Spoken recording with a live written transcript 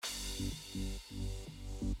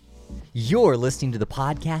You're listening to the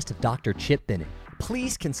podcast of Dr. Chip Bennett.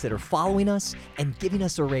 Please consider following us and giving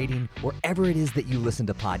us a rating wherever it is that you listen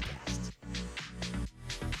to podcasts.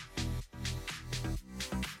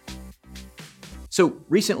 So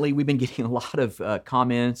recently, we've been getting a lot of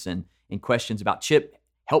comments and questions about, Chip,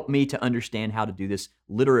 help me to understand how to do this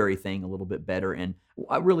literary thing a little bit better. And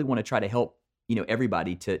I really want to try to help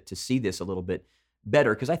everybody to see this a little bit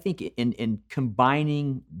better, because I think in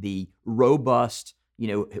combining the robust,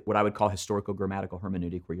 what I would call historical grammatical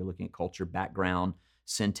hermeneutic, where you're looking at culture, background,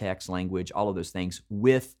 syntax, language, all of those things,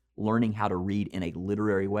 with learning how to read in a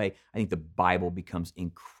literary way, I think the Bible becomes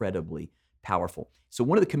incredibly powerful. So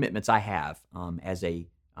one of the commitments I have as a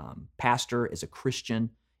pastor, as a Christian,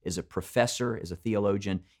 as a professor, as a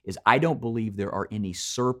theologian, is I don't believe there are any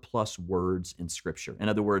surplus words in Scripture. In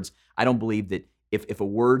other words, I don't believe that if a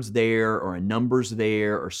word's there or a number's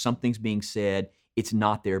there or something's being said, it's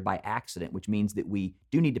not there by accident, which means that we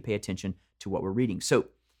do need to pay attention to what we're reading. So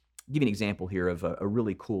I'll give you an example here of a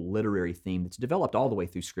really cool literary theme that's developed all the way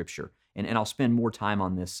through Scripture. And I'll spend more time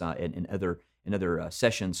on this in other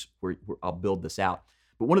sessions where I'll build this out.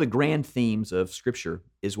 But one of the grand themes of Scripture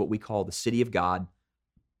is what we call the city of God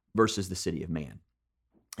versus the city of man.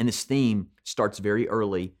 And this theme starts very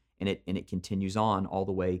early, and it continues on all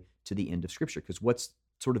the way to the end of Scripture. Because what's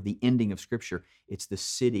sort of the ending of Scripture? It's the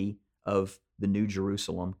city of the New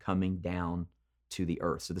Jerusalem coming down to the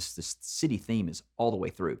earth. So this city theme is all the way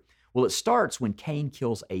through. Well, it starts when Cain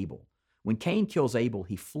kills Abel. When Cain kills Abel,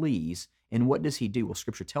 he flees. And what does he do? Well,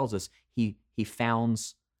 Scripture tells us he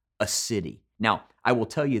founds a city. Now, I will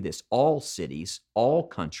tell you this, all cities, all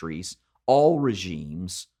countries, all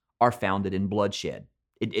regimes are founded in bloodshed.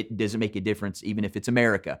 It doesn't make a difference, even if it's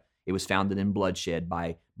America. It was founded in bloodshed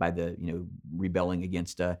by the rebelling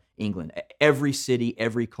against England. Every city,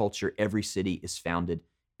 every culture, every city is founded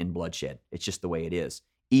in bloodshed. It's just the way it is.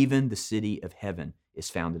 Even the city of heaven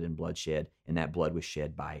is founded in bloodshed, and that blood was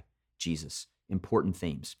shed by Jesus. Important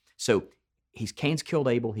themes. So Cain's killed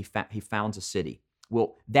Abel. He founds a city.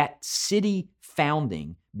 Well, that city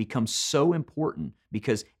founding becomes so important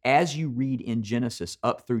because as you read in Genesis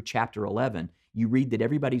up through chapter 11, you read that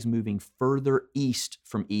everybody's moving further east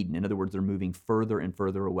from Eden. In other words, they're moving further and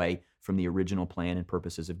further away from the original plan and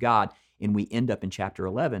purposes of God. And we end up in chapter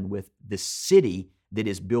 11 with the city that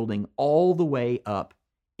is building all the way up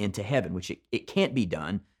into heaven, which it can't be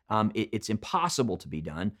done. It's impossible to be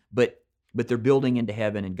done, but they're building into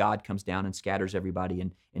heaven, and God comes down and scatters everybody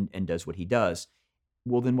and does what he does.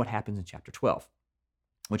 Well, then what happens in chapter 12?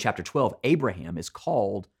 Well, chapter 12, Abraham is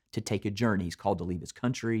called to take a journey. He's called to leave his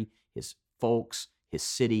country, his folks, his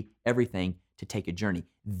city, everything, to take a journey.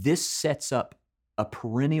 This sets up a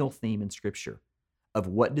perennial theme in Scripture of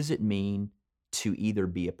what does it mean to either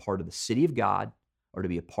be a part of the city of God or to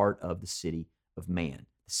be a part of the city of man.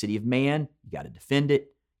 The city of man, you got to defend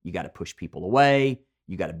it. You got to push people away.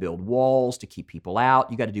 You got to build walls to keep people out.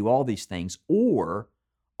 You got to do all these things. Or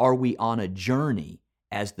are we on a journey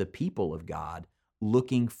as the people of God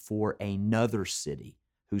looking for another city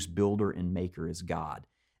whose builder and maker is God?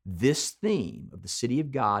 This theme of the city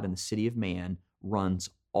of God and the city of man runs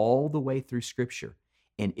all the way through Scripture.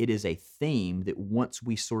 And it is a theme that once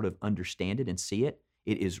we sort of understand it and see it,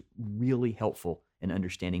 it is really helpful in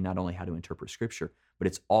understanding not only how to interpret Scripture, but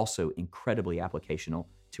it's also incredibly applicational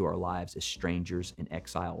to our lives as strangers and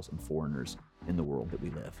exiles and foreigners in the world that we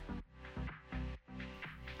live.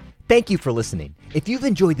 Thank you for listening. If you've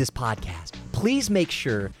enjoyed this podcast, please make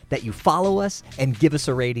sure that you follow us and give us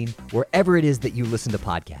a rating wherever it is that you listen to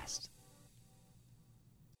podcasts.